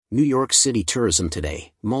New York City tourism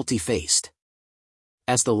today, multifaced.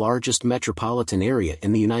 As the largest metropolitan area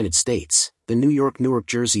in the United States, the New York-Newark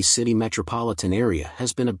Jersey City metropolitan area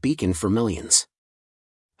has been a beacon for millions.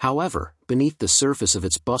 However, beneath the surface of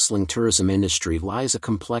its bustling tourism industry lies a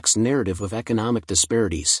complex narrative of economic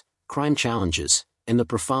disparities, crime challenges, and the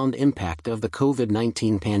profound impact of the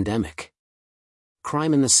COVID-19 pandemic.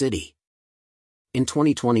 Crime in the city. In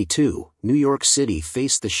 2022, New York City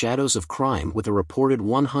faced the shadows of crime with a reported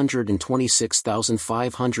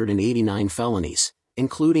 126,589 felonies,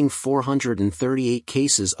 including 438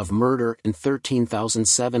 cases of murder and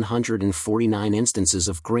 13,749 instances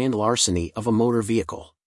of grand larceny of a motor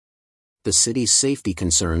vehicle. The city's safety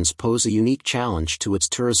concerns pose a unique challenge to its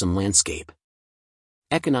tourism landscape.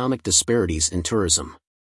 Economic disparities in tourism.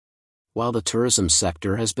 While the tourism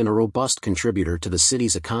sector has been a robust contributor to the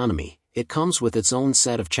city's economy, it comes with its own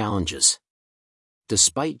set of challenges.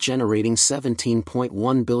 Despite generating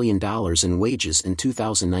 $17.1 billion in wages in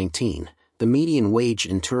 2019, the median wage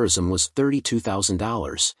in tourism was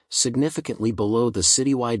 $32,000, significantly below the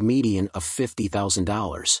citywide median of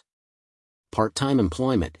 $50,000. Part-time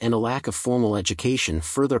employment and a lack of formal education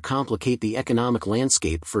further complicate the economic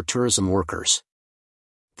landscape for tourism workers.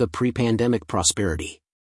 The pre-pandemic prosperity.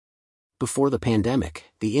 Before the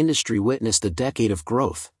pandemic, the industry witnessed a decade of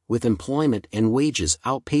growth, with employment and wages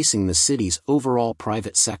outpacing the city's overall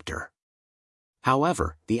private sector.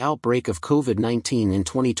 However, the outbreak of COVID-19 in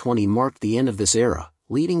 2020 marked the end of this era,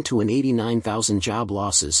 leading to an 89,000 job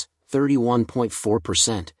losses,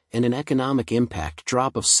 31.4%, and an economic impact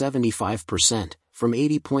drop of 75%, from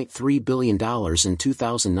 $80.3 billion in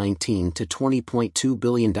 2019 to $20.2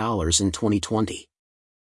 billion in 2020.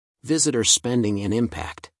 Visitor spending and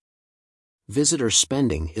impact. Visitor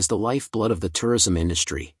spending is the lifeblood of the tourism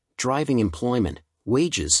industry, driving employment,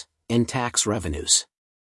 wages, and tax revenues.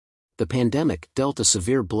 The pandemic dealt a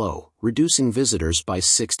severe blow, reducing visitors by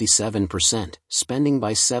 67%, spending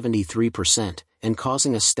by 73%, and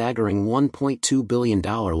causing a staggering $1.2 billion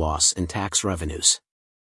loss in tax revenues.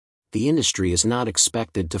 The industry is not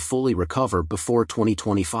expected to fully recover before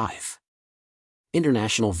 2025.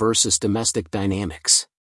 International versus domestic dynamics.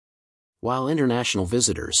 While international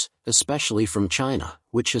visitors, especially from China,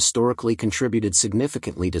 which historically contributed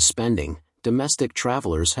significantly to spending, domestic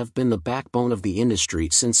travelers have been the backbone of the industry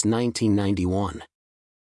since 1991.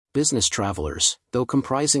 Business travelers, though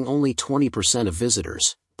comprising only 20% of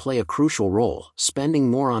visitors, play a crucial role,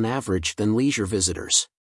 spending more on average than leisure visitors.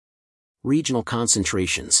 Regional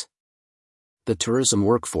concentrations. The tourism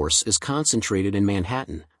workforce is concentrated in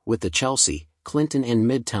Manhattan, with the Chelsea, Clinton and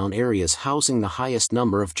Midtown areas housing the highest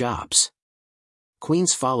number of jobs.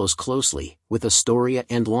 Queens follows closely, with Astoria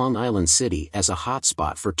and Long Island City as a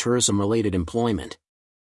hotspot for tourism-related employment.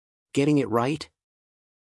 Getting it right?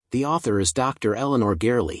 The author is Dr. Eleanor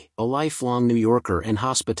Garley, a lifelong New Yorker and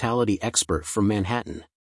hospitality expert from Manhattan.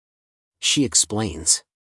 She explains.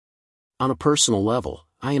 On a personal level,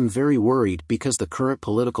 I am very worried because the current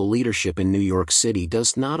political leadership in New York City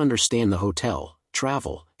does not understand the hotel,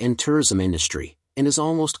 travel, and tourism industry, and is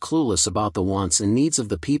almost clueless about the wants and needs of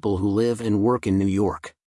the people who live and work in New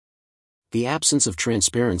York. The absence of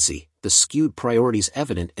transparency, the skewed priorities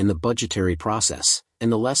evident in the budgetary process,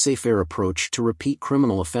 and the laissez-faire approach to repeat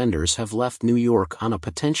criminal offenders have left New York on a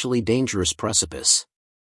potentially dangerous precipice.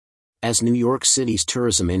 As New York City's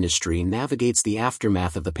tourism industry navigates the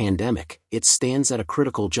aftermath of the pandemic, it stands at a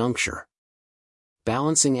critical juncture.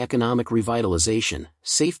 Balancing economic revitalization,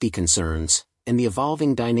 safety concerns, and the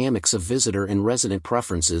evolving dynamics of visitor and resident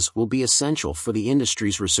preferences will be essential for the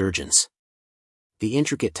industry's resurgence. The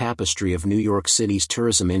intricate tapestry of New York City's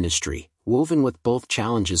tourism industry, woven with both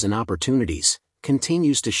challenges and opportunities,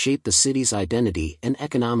 continues to shape the city's identity and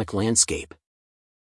economic landscape.